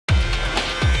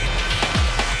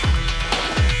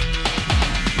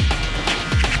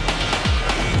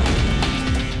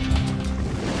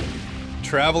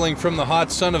Traveling from the hot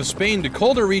sun of Spain to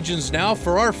colder regions now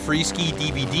for our free ski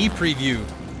DVD preview.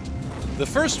 The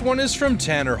first one is from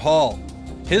Tanner Hall.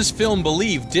 His film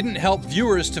Believe didn't help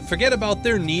viewers to forget about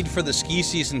their need for the ski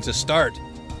season to start.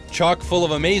 Chock full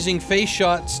of amazing face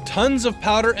shots, tons of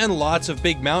powder, and lots of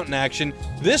big mountain action,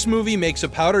 this movie makes a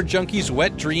powder junkie's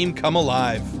wet dream come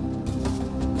alive.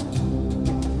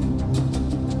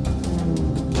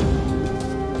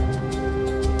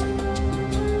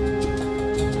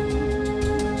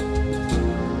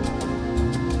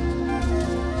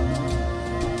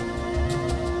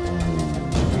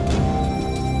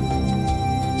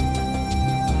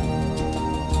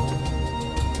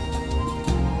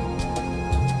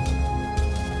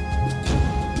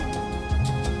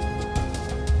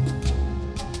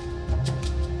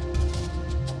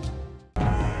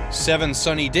 Seven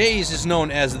Sunny Days is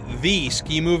known as the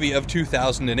ski movie of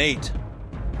 2008.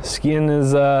 Skiing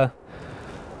is a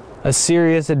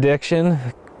serious addiction.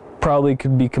 Probably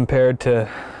could be compared to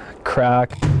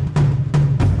crack.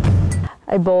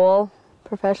 I bowl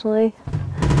professionally.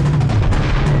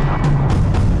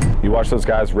 You watch those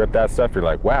guys rip that stuff, you're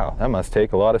like, wow, that must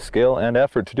take a lot of skill and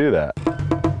effort to do that.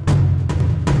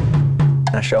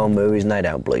 I show them movies and they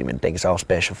don't believe me. They think it's all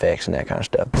special effects and that kind of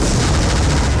stuff.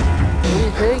 What do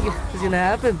you think is gonna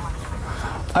happen?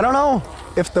 I don't know.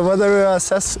 If the weather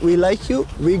says we like you,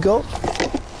 we go.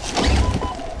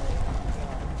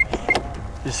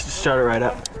 Just start it right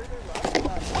up.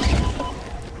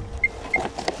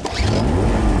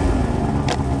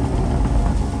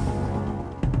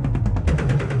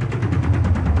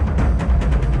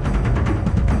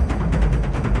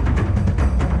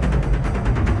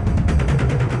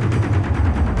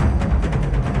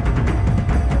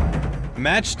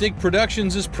 Matchstick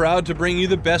Productions is proud to bring you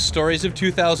the best stories of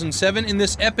 2007 in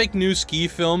this epic new ski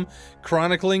film,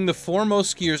 chronicling the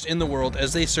foremost skiers in the world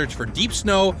as they search for deep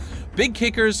snow, big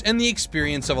kickers, and the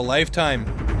experience of a lifetime.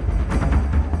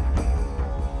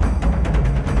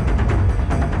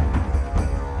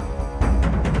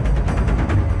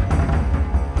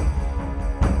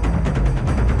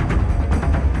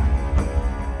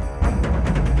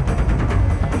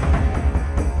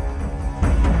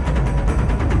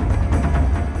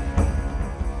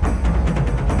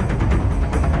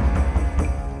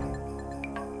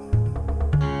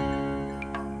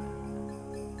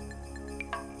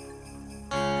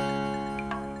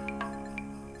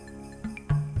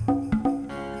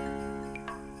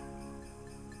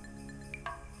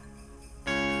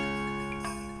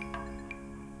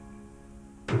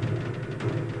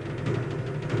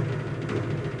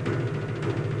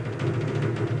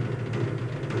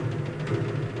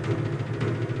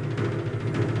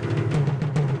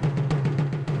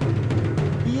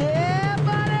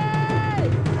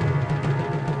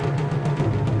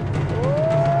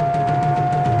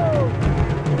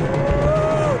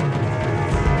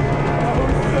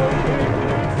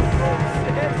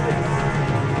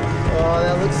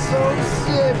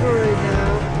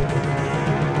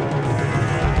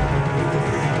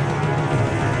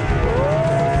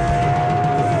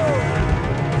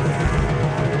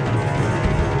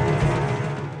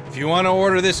 If you want to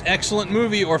order this excellent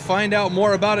movie or find out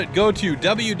more about it, go to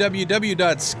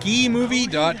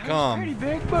www.skimovie.com. Pretty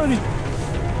big, buddy.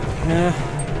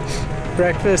 Yeah,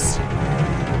 breakfast.